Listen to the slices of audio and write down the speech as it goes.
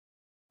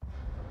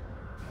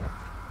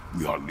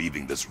We are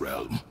leaving this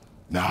realm.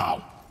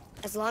 Now.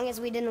 As long as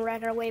we didn't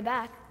wreck our way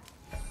back.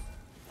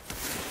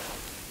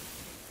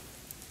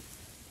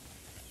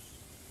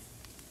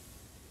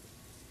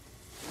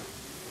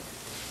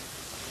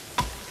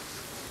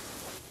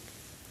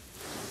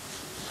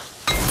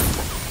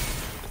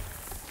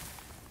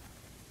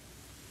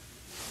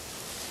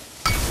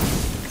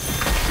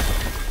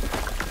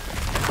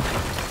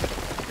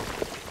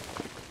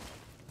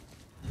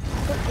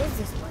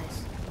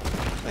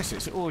 This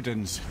is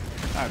Odin's.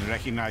 I'd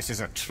recognize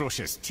his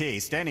atrocious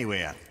taste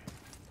anywhere.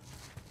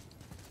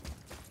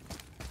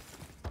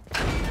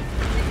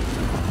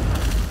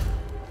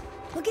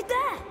 Look at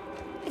that!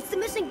 It's the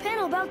missing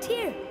panel about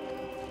Tyr.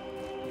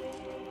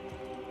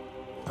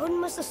 Odin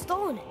must have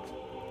stolen it.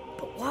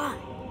 But why?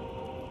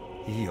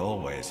 He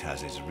always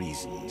has his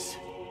reasons.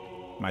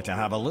 Might I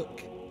have a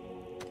look?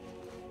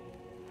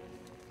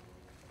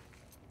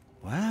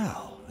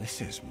 Well,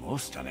 this is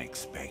most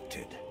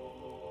unexpected.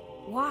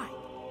 Why?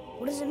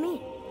 What does it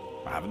mean?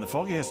 I haven't the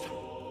foggiest.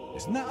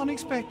 Isn't that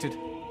unexpected?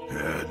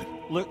 Head.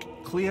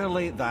 Look,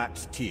 clearly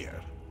that's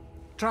Tyr.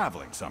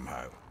 Traveling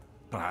somehow.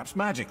 Perhaps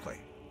magically.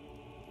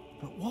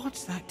 But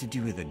what's that to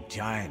do with the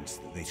giants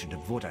that they should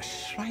devote a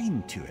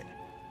shrine to it?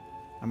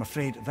 I'm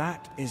afraid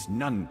that is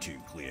none too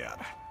clear.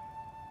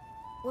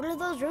 What are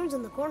those runes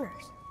in the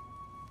corners?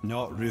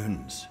 Not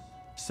runes.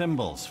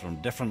 Symbols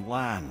from different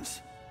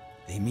lands.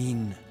 They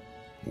mean...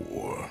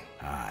 War.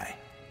 Aye.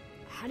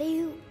 How do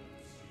you...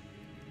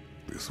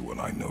 This one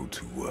I know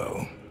too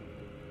well.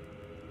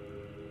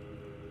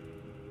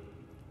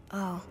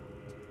 Oh.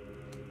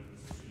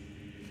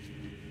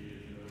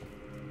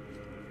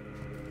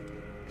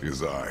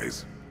 His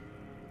eyes.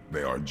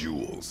 They are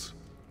jewels.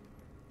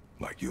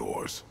 Like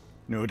yours.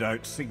 No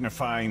doubt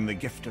signifying the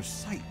gift of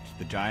sight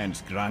the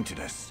giants granted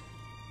us.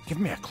 Give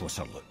me a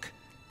closer look.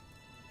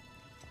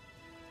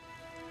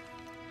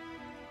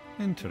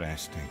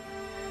 Interesting.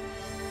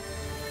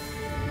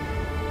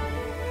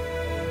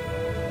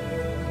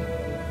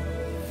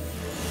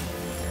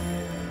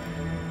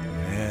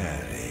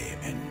 Very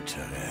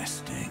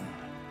interesting.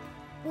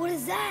 What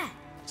is that?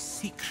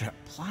 Secret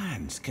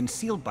plans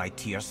concealed by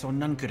Tyr so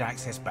none could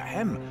access but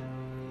him,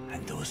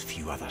 and those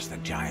few others the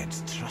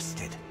giants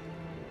trusted.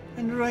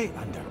 And right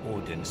under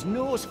Odin's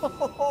nose, ho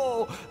ho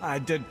ho! I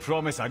did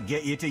promise I'd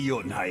get you to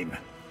Jotunheim.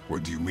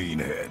 What do you mean,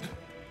 Head?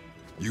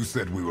 You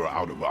said we were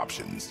out of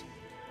options.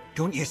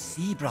 Don't you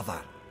see, brother?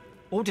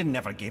 Odin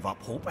never gave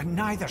up hope, and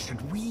neither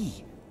should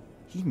we.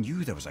 He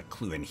knew there was a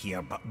clue in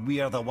here, but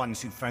we're the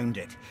ones who found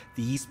it.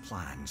 These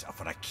plans are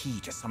for a key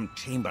to some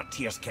chamber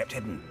Tyr's kept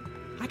hidden.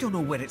 I don't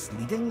know where it's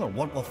leading or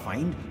what we'll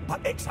find,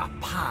 but it's a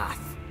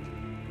path.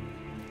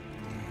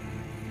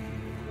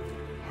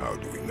 How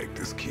do we make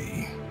this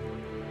key?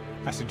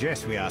 I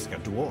suggest we ask a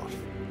dwarf.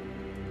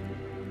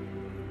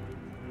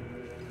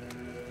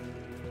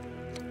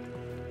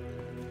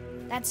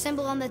 That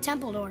symbol on the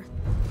temple door.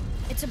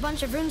 It's a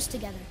bunch of runes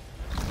together.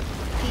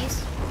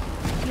 Peace,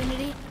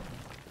 unity,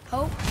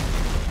 hope,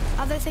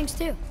 other things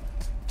too.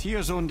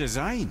 Tyr's own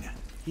design.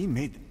 He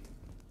made them.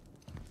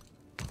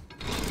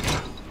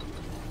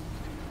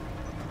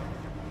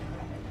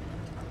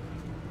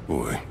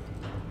 Boy.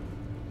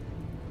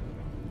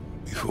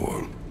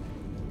 Before...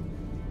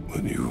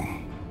 when you...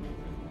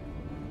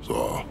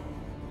 saw...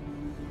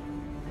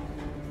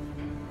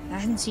 I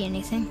didn't see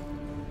anything.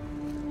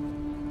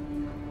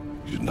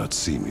 You did not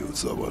see me with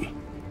someone.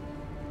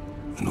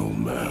 An old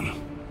man.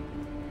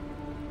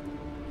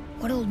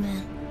 What old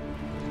man?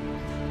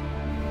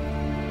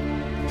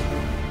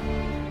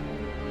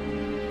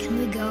 Can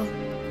we go?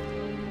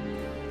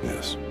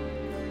 Yes.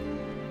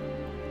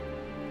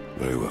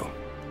 Very well.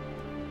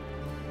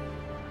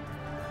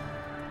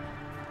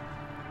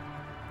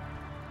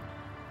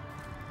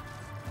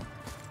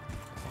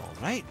 All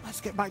right,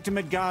 let's get back to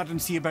Midgard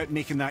and see about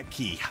making that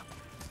key.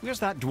 Where's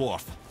that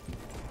dwarf?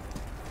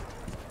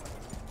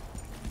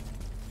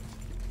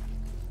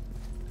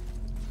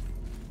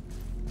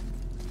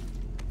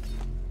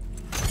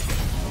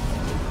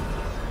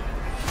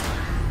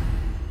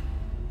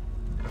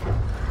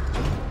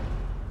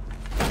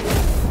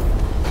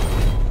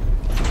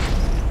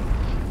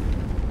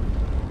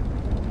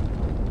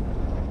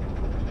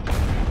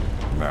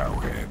 Now,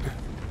 Head.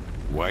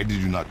 Why did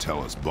you not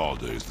tell us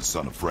Baldur is the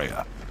son of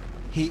Freya?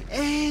 He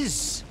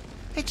is!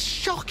 It's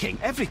shocking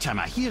every time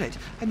I hear it,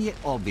 and yet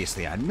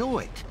obviously I know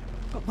it.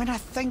 But when I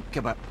think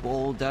about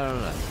Baldur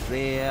and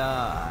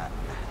Freya...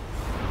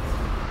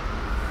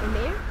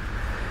 Ymir?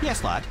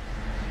 Yes, lad.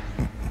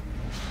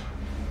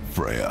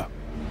 Freya.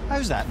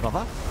 How's that,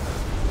 brother?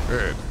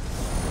 Head,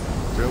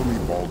 tell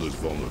me Baldur's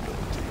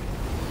vulnerability.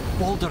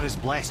 Baldur is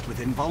blessed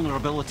with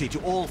invulnerability to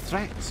all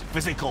threats,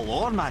 physical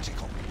or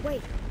magical.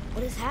 Wait,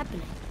 what is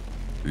happening?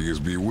 He is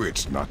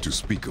bewitched not to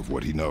speak of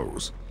what he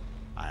knows.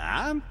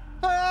 I am?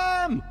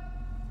 I am!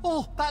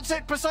 Oh, that's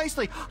it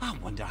precisely. I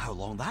wonder how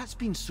long that's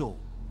been so.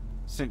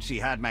 Since she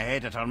had my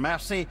head at her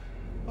mercy,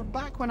 or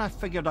back when I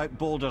figured out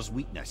Baldur's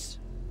weakness.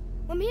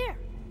 Ymir,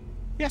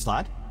 Yes,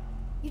 lad?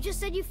 you just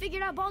said you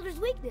figured out Baldur's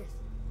weakness.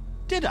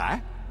 Did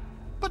I?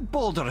 But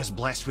Baldur is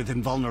blessed with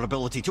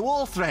invulnerability to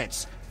all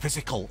threats,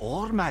 physical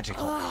or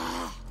magical.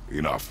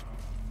 Enough.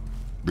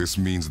 This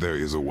means there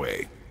is a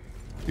way.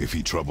 If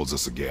he troubles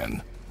us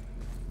again,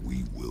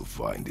 we will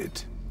find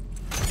it.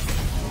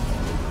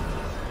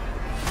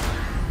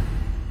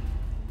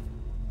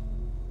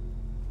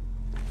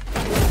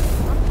 I'm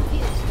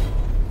confused.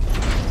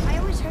 I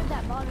always heard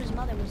that Baldur's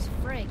mother was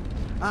Frigg.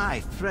 Aye,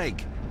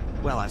 Frigg.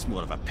 Well, that's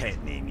more of a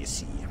pet name, you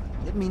see.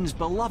 It means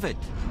beloved,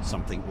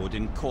 something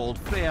Odin called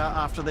Freya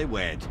after they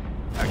wed.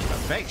 Out of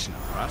affection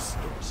for us,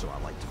 or so I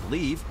like to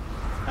believe.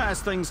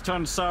 As things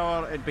turned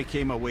sour, it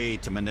became a way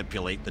to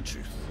manipulate the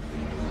truth.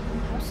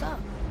 How so?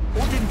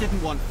 Odin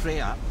didn't want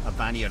Freya, a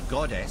Vanir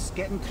goddess,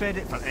 getting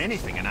credit for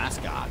anything in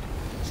Asgard.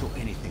 So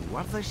anything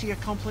worthy she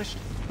accomplished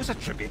was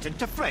attributed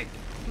to Frigg.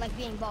 Like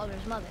being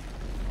Baldur's mother.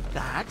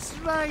 That's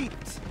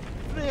right!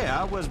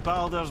 Freya was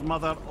Baldur's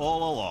mother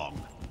all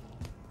along.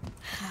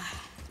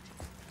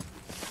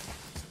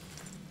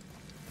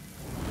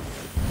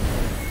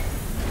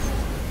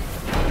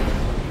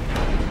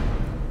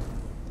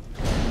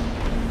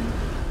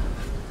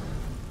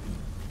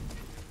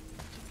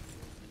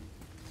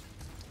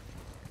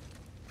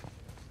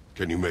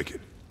 Can you make it?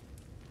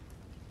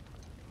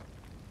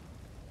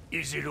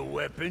 Is it a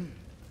weapon?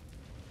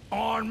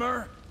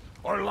 Armor?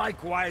 Or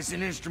likewise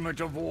an instrument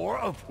of war,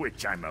 of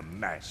which I'm a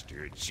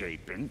master at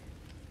shaping?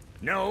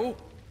 No?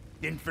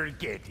 Then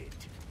forget it.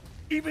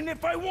 Even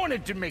if I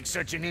wanted to make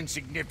such an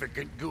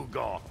insignificant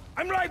gewgaw,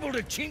 I'm liable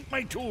to chink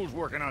my tools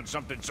working on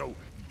something so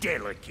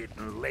delicate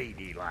and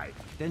ladylike.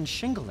 Then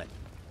shingle it.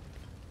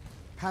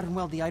 Pattern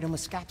weld the item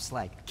with scap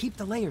slag. Keep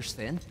the layers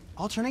thin.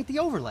 Alternate the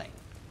overlay.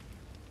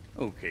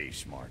 Okay,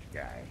 smart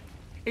guy.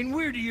 And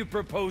where do you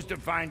propose to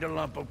find a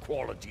lump of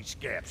quality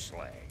scap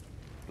slag?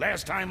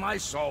 Last time I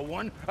saw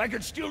one, I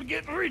could still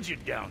get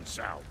rigid down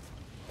south.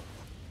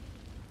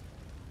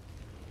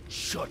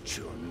 Shut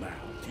your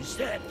mouth, is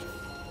that...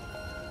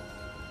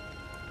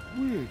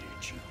 Where did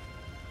you...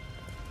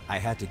 I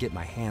had to get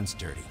my hands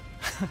dirty.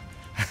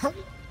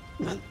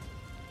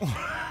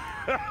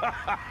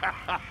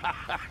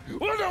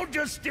 Well, don't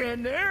just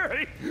stand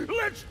there.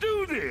 Let's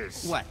do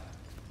this. What?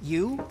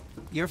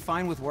 You're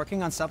fine with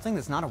working on something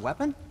that's not a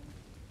weapon?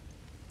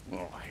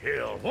 Oh,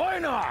 hell, why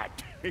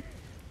not?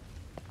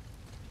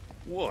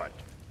 What?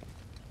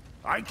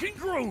 I can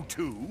grow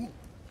too.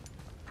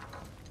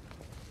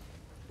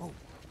 Oh,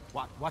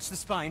 watch the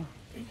spine.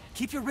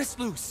 Keep your wrist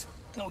loose.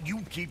 No,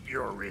 you keep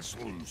your wrist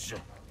loose.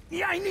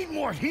 Yeah, I need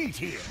more heat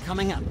here.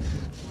 Coming up.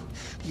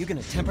 You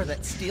gonna temper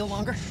that steel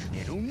longer?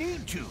 You don't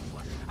need to.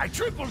 I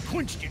triple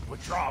quenched it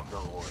with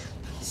Drago oil.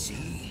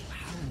 See?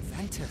 How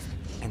inventive.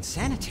 And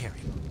sanitary.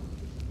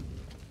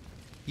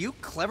 You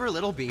clever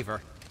little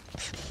beaver.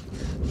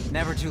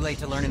 Never too late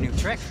to learn a new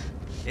trick,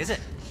 is it?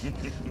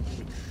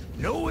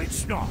 No,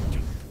 it's not.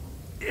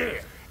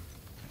 There.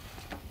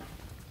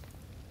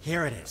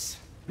 Here it is.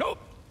 Nope.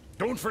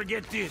 Don't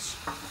forget this.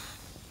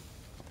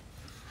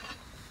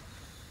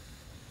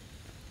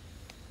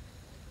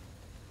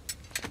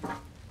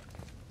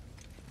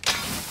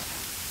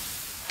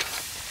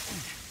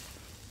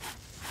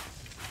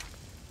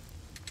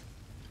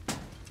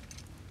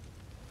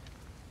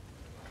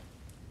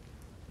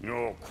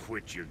 Oh,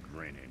 quit your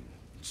grinning.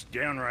 It's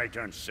downright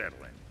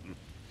unsettling.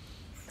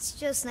 It's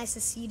just nice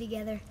to see you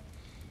together.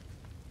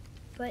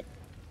 But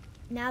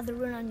now the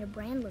rune on your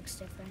brand looks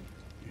different.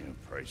 Yeah,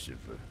 price of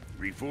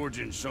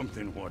reforging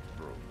something what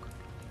broke.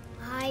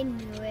 I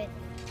knew it.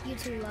 You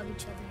two love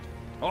each other.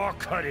 Oh,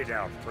 cut it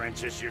out,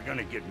 Princess. You're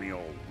gonna get me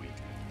all weak.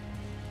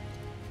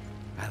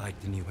 I like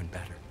the new one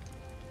better.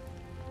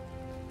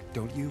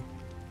 Don't you?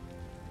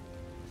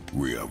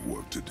 We have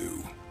work to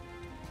do.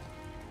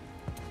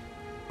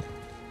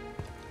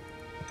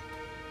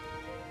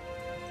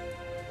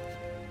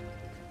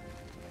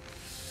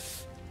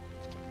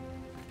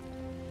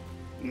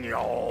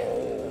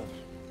 No.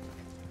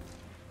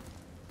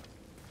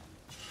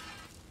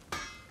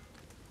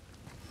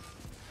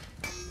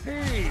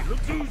 Hey, look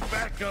who's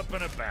back up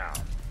and about.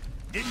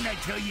 Didn't I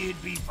tell you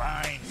it'd be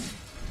fine?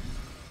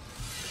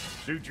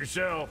 Suit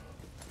yourself.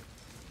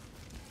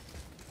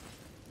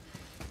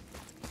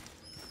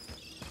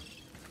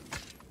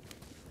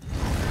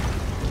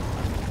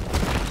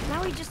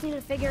 Now we just need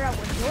to figure out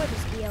what door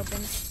this key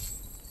opens.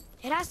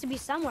 It has to be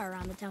somewhere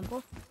around the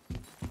temple.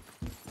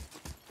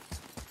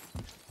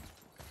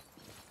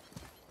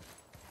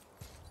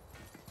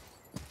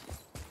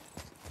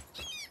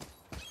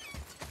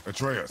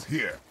 Atreus,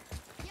 here.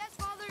 Yes,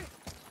 Father.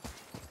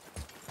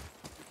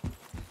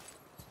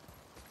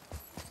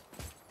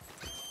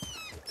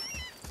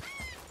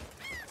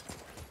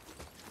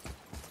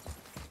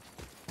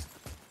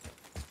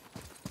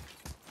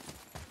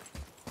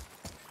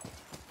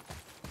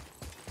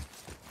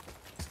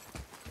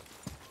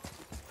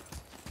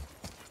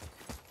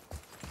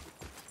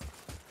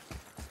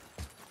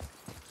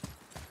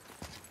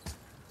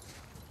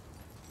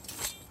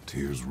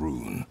 Tyr's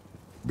rune.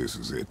 This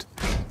is it.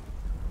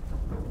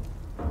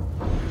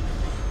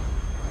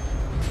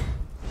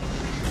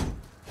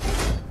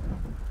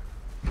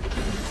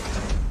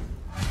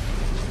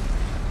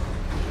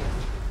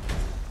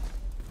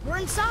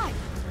 inside.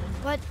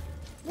 But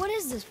what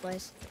is this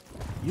place?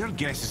 Your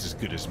guess is as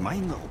good as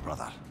mine, little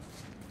brother.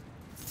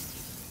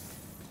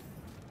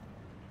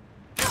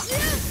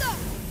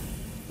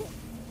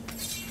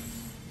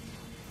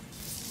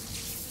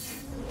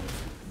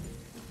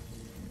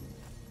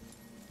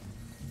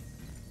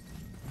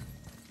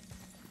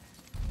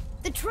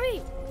 The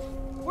tree!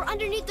 We're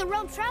underneath the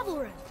realm travel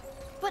room.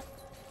 But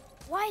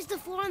why is the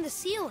floor on the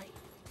ceiling?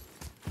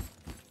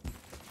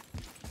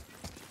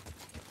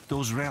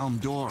 Those realm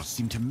doors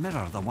seem to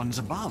mirror the ones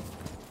above.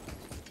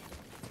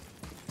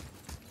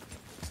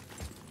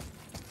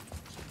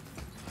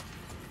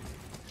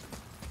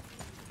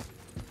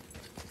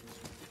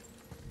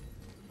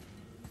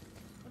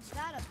 What's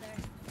that up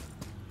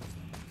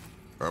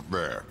there? Up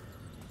there.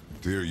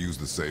 Tyr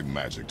used the same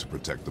magic to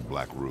protect the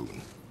Black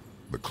Rune.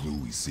 The clue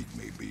we seek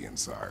may be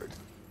inside.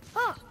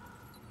 Huh!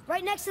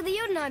 Right next to the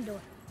Jotunheim door.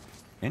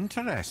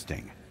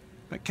 Interesting.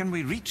 But can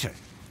we reach it?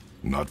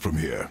 Not from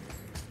here.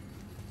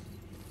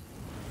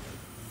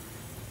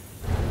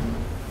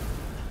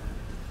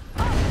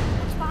 Oh,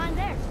 what's behind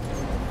there?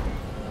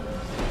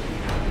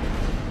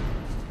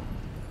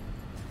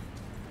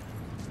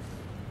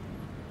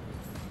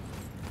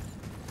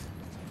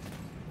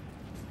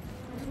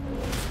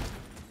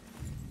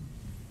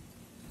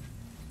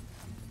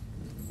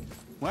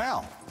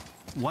 Well,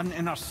 one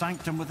inner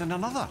sanctum within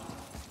another.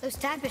 Those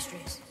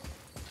tapestries.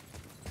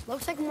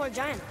 Looks like more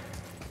giant.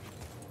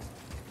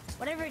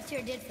 Whatever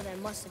Tyr did for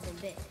them must have been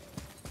big.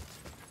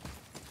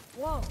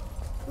 Whoa,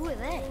 who are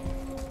they?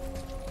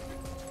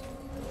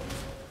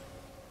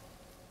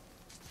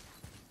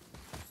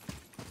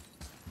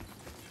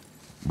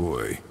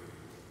 Boy,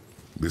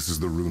 this is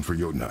the rune for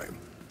Jotunheim.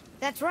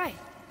 That's right.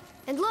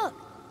 And look,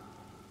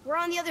 we're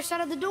on the other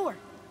side of the door.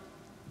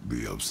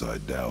 The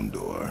upside-down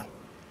door.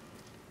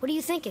 What are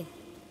you thinking?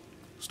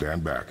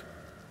 Stand back.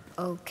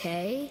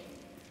 Okay.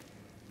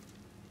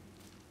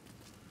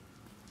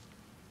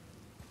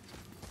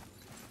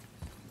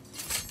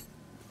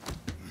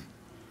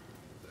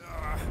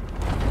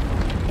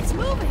 It's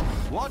moving!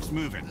 What's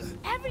moving?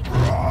 Everything!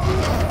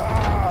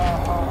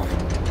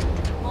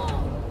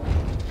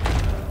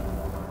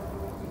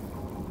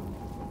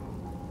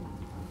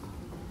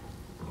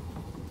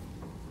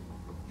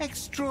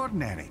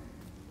 Extraordinary.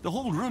 The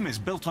whole room is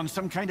built on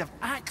some kind of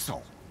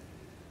axle.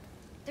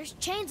 There's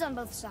chains on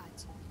both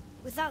sides.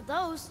 Without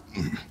those...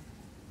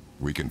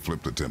 We can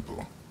flip the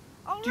temple.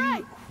 All Do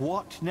right!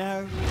 what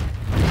now?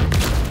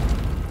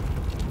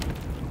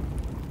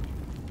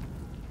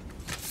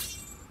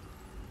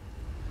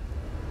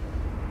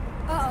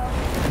 Uh-oh.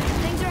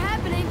 Things are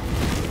happening.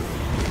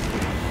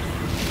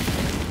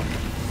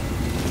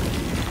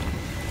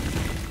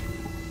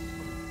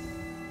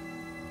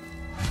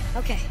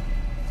 Okay.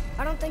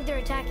 I don't think they're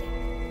attacking.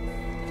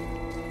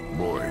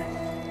 Boy,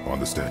 on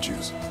the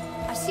statues.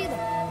 I see them.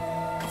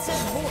 It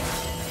says war.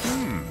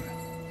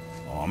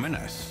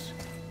 Ominous.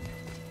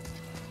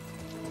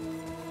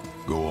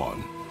 Go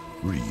on.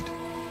 Read.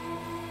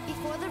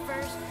 Before the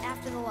first,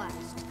 after the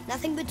last.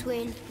 Nothing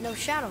between, no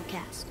shadow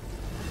cast.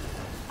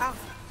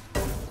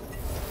 Alpha.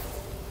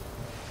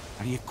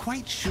 Are you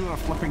quite sure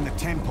flipping the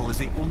temple is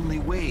the only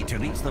way to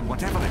reach them,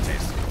 whatever it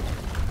is?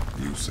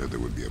 You said there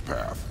would be a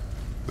path.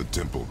 The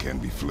temple can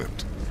be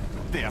flipped.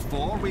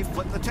 Therefore, we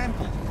flip the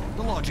temple.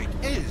 The logic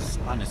is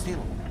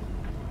unassailable.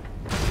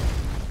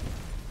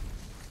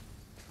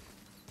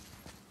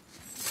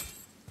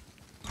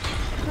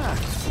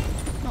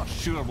 Not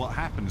sure what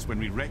happens when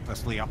we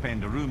recklessly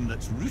upend a room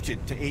that's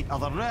rooted to 8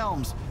 other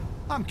realms.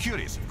 I'm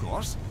curious, of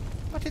course,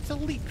 but it's a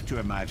leap to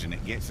imagine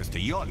it gets us to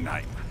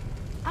Jotunheim.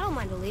 I don't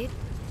mind a lead.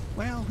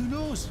 Well, who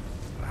knows?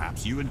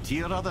 Perhaps you and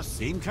Tyr are the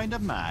same kind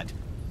of mad.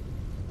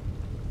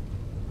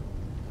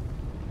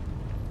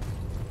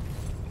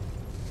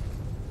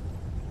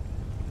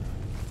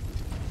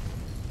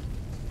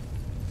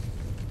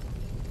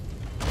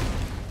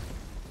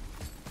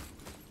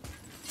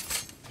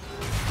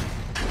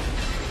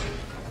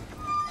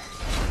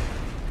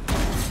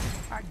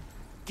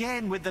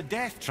 Again with the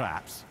death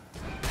traps.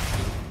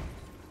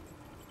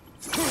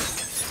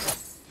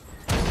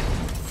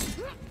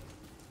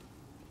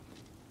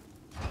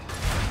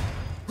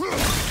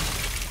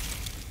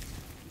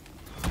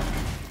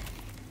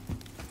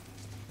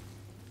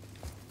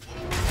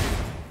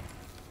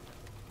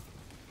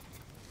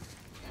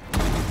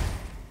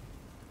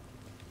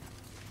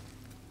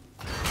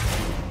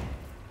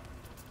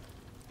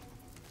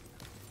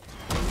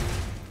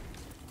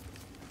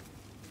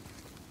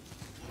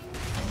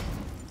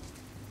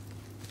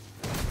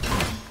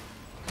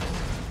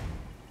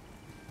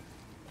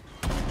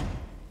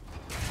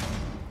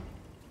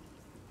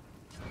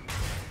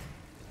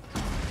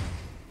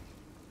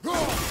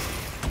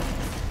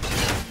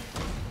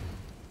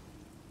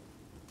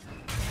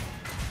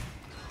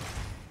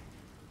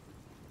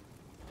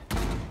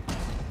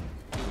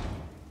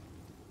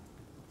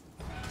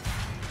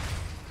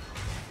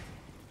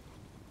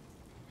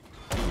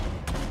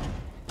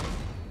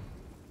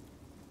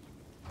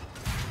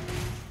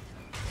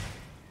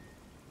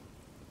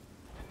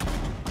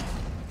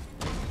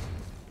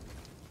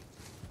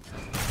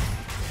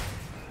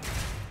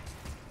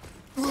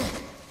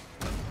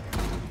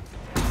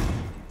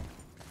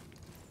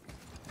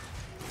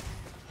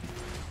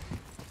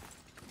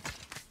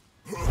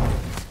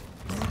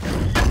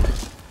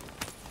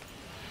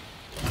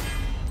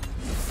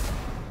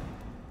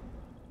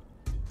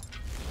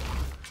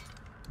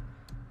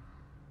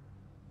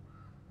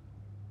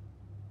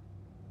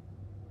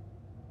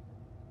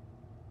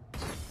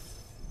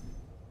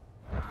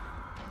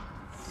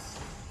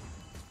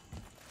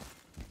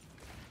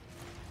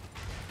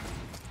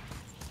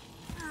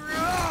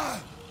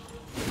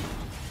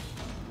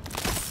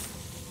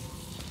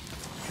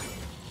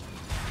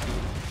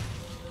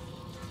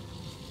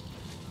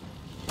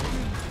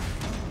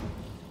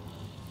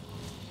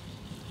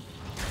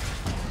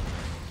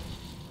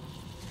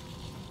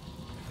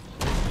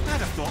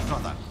 got,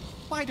 brother?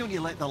 Why don't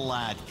you let the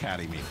lad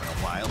carry me for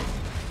a while?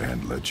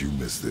 And let you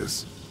miss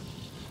this?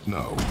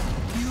 No.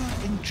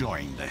 You're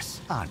enjoying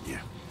this, aren't you?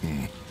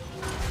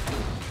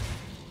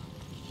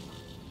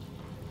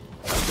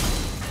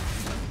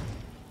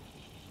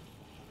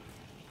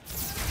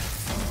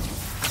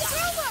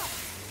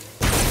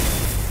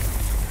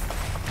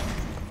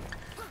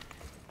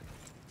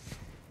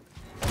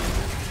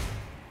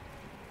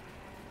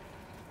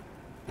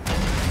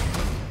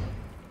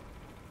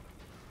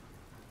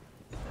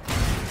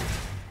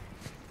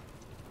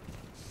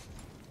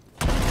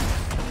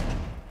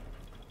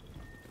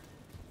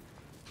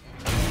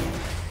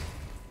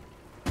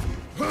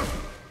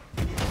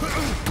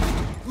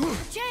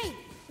 Jane,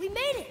 we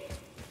made it!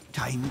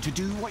 Time to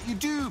do what you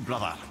do,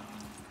 brother.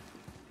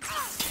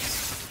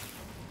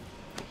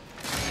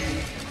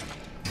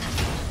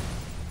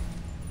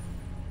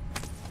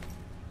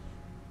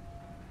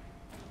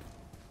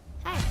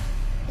 Hey,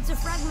 it's a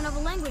fragment of a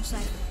language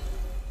cipher.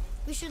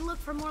 We should look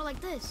for more like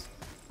this.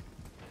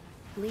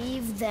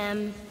 Leave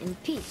them in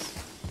peace.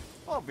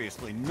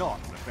 Obviously not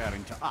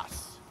referring to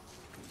us.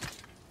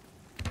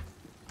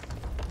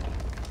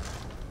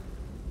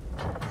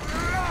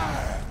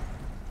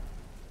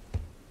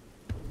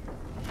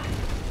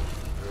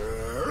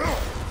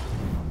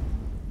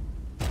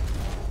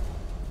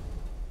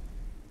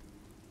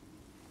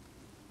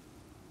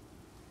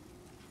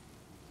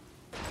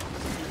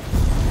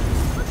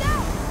 Look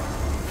out!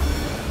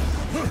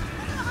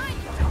 Behind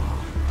you!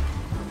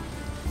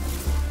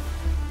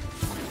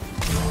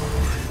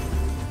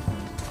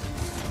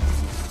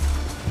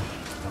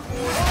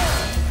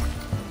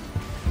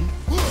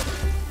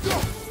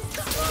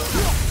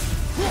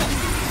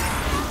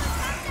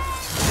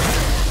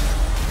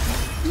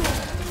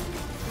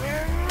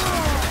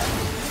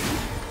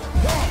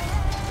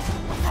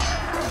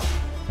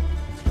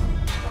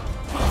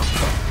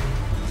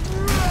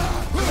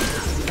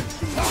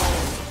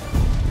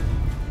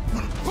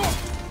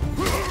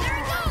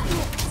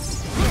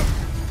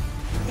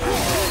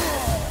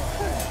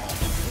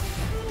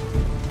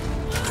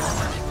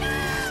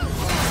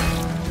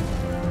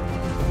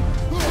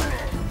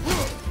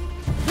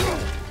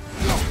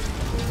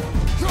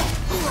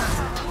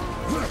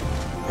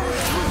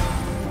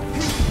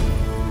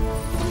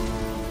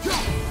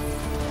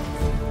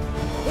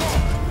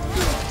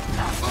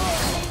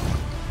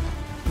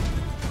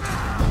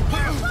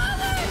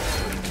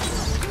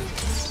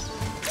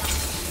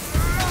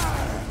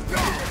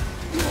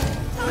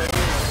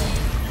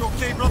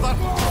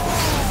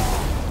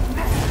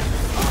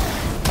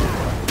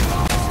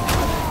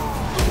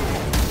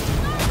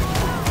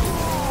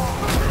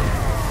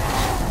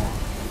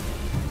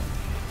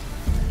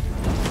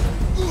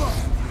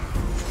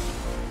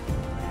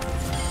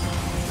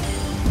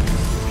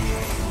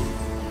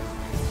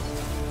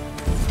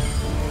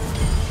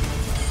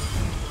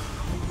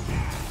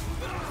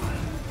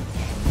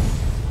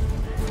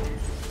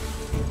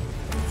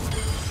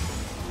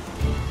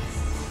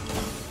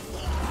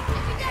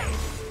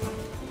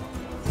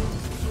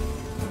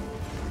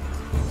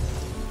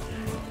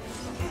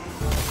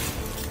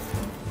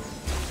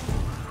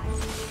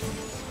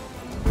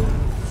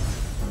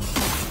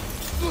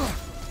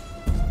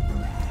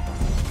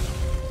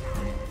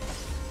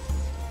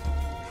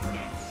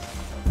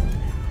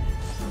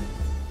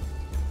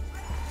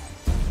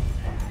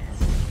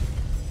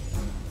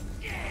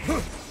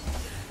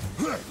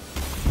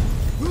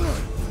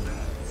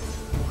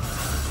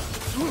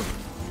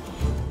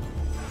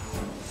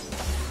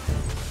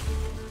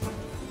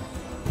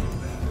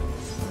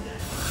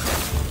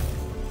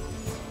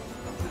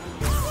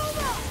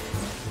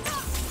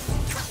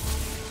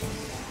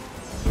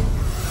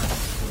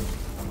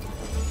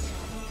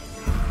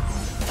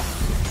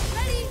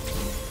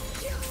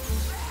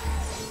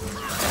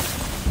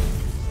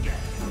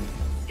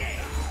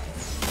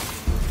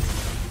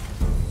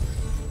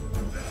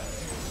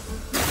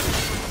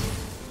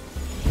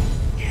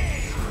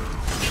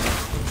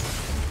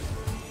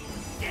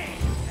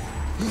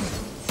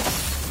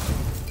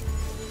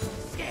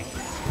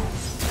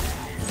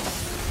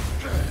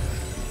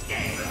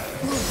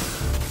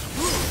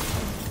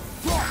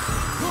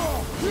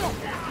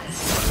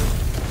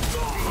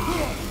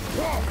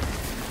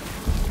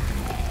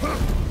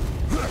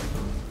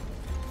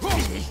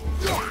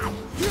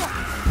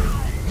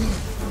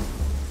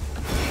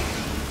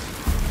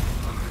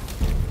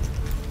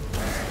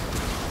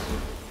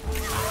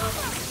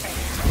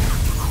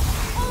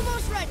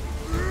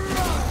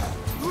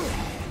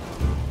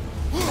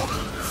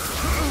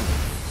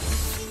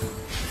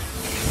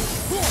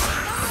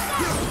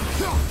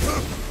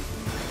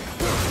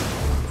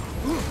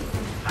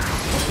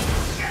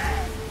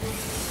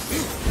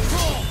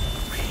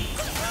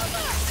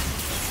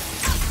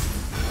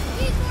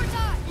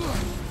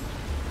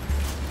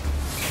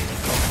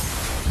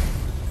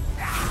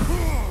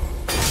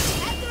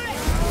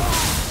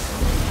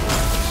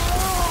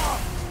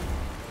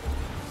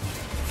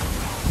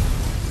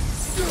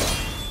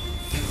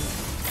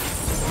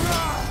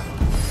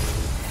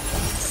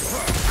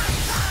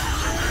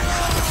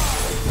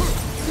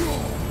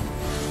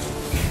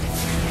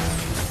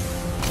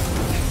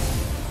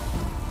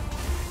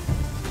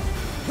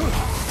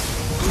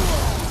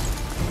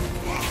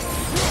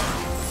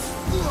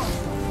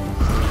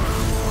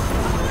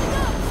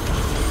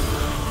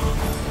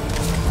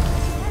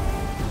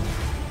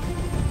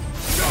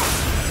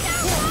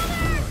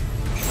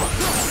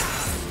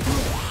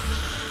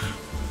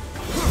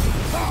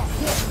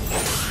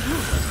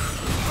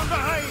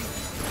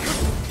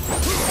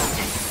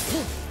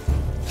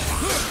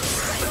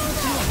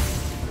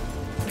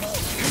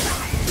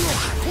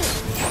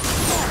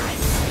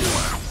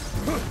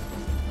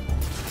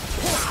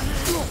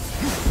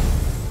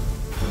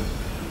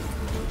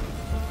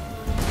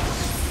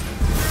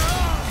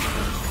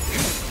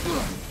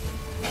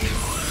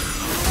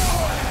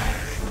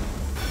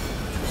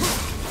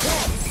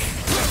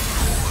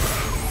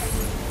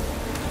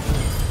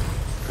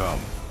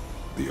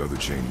 The other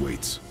chain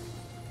waits.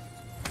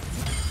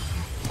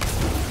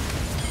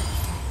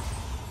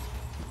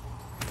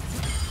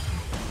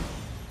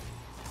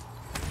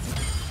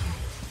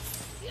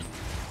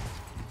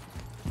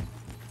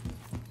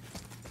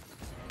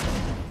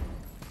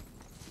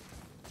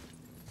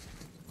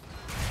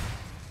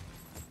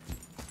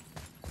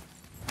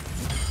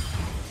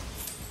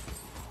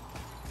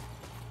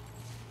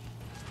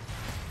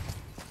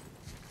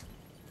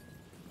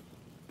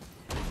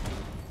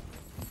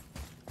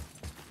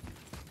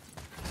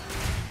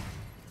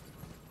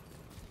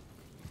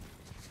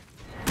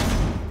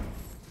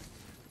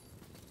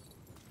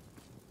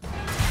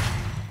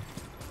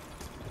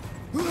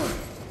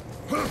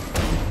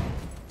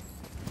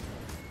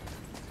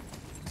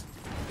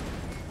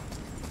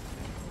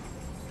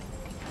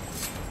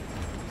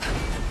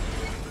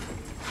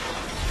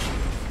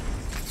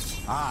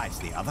 Ah, it's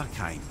the other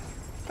kind.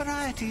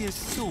 Variety is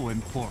so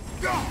important.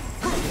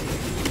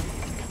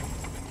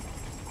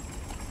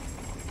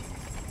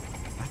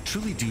 I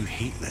truly do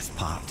hate this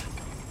part.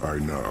 I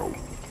know.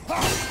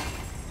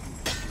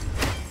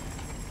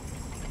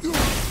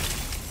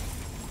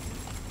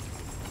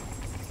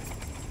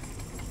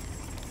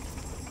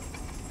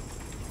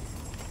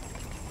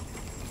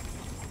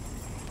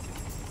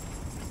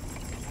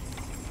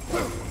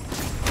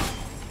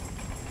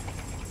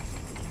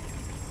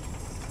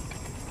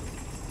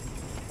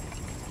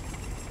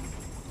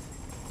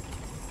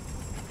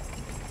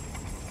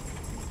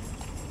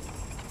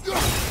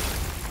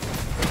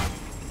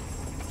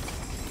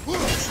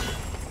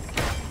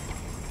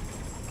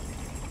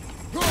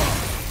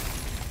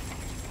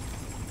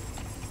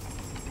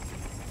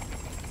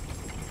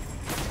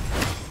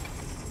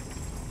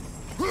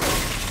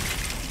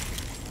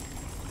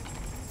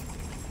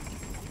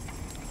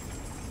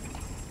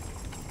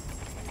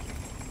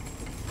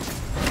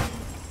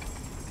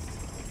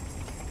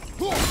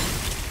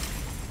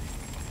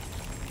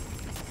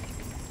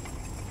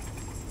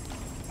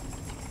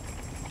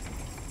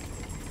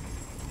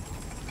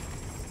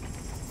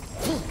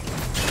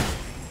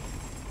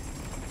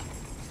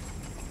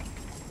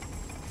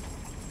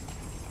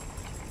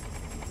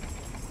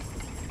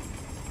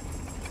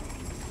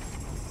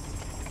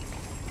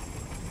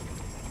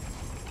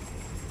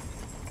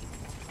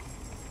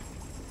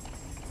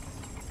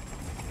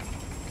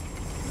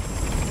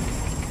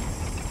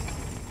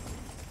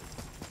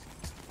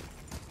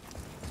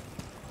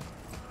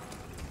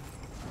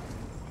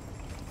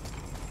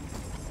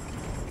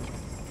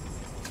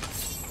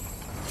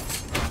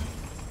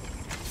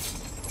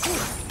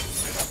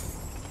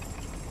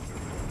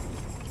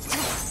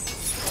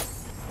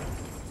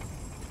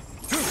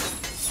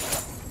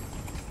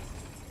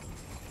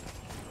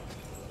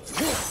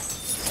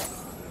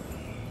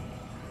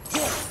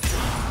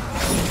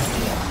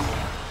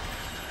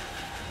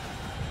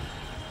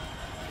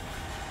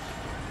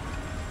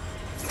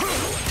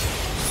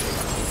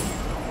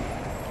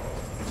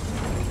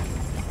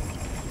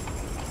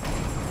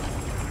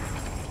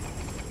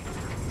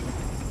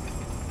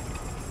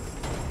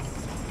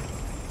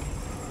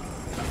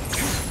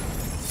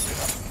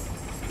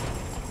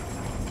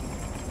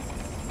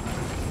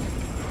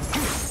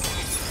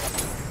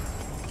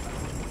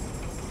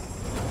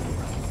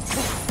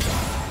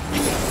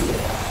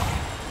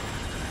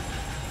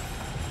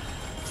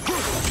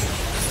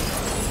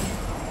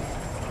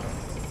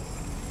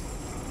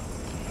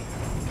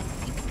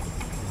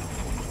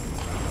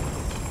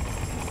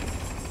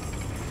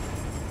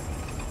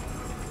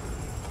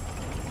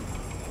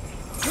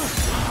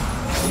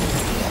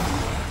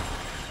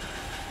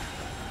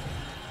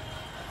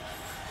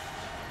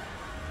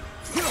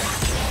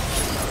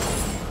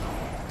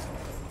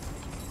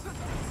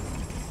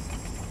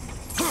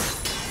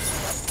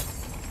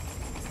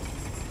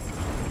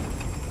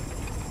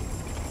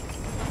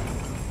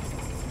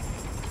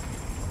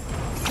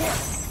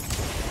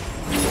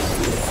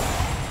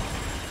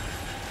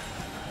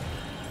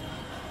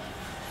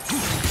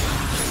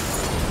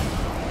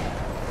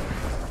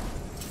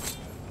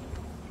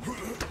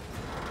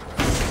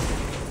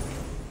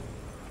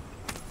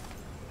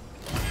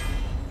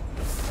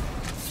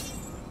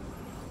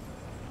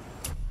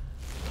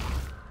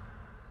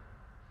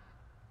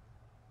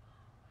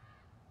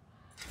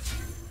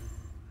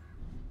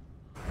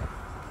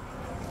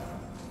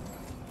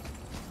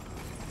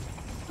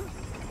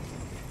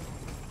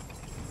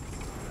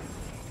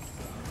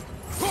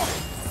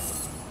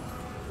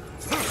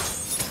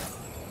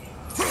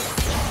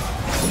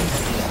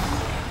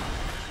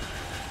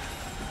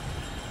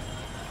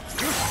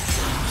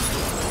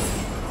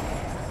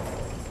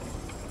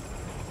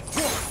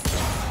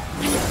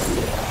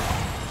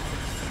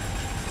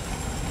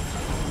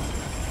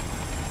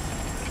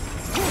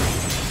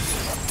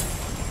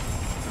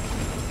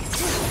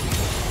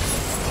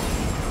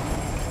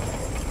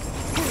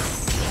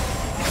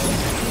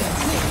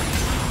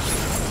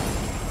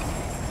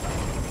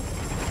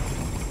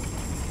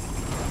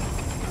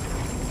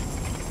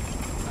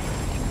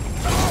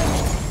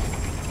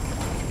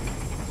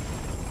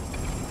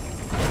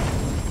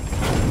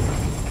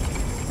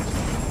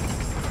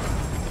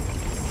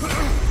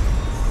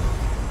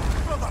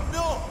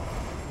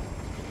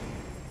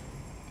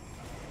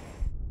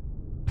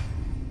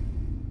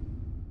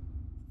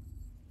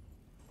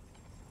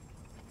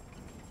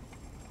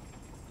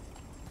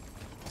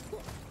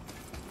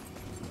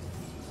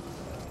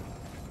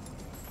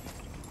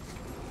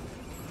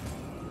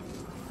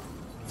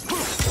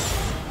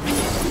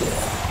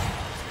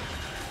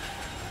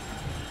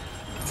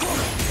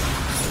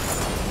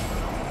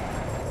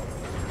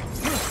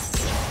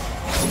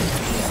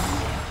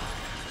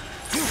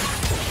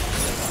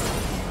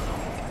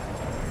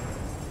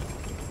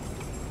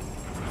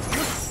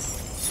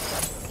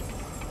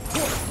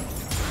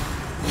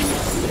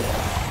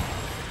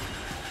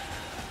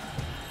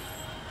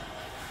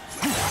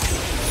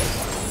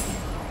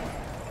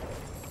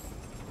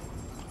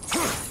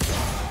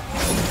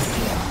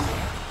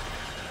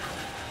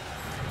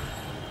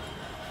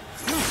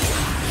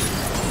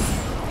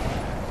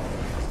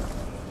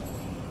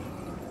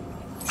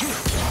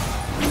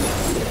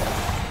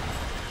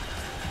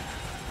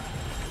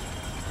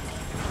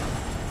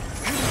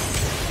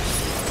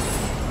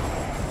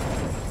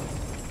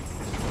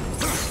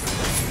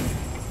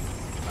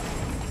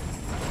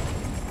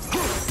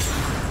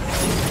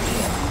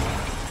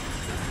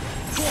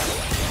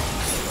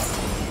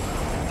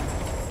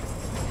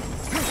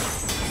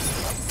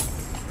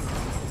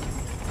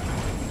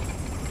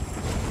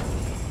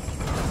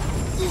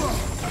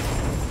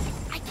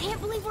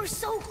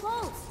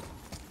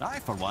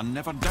 for one,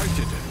 never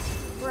doubted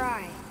it.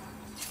 Right.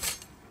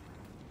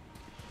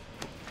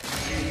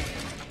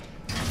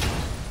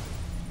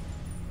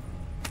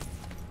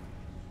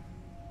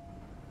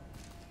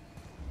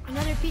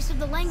 Another piece of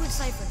the language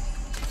cipher.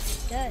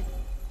 Good.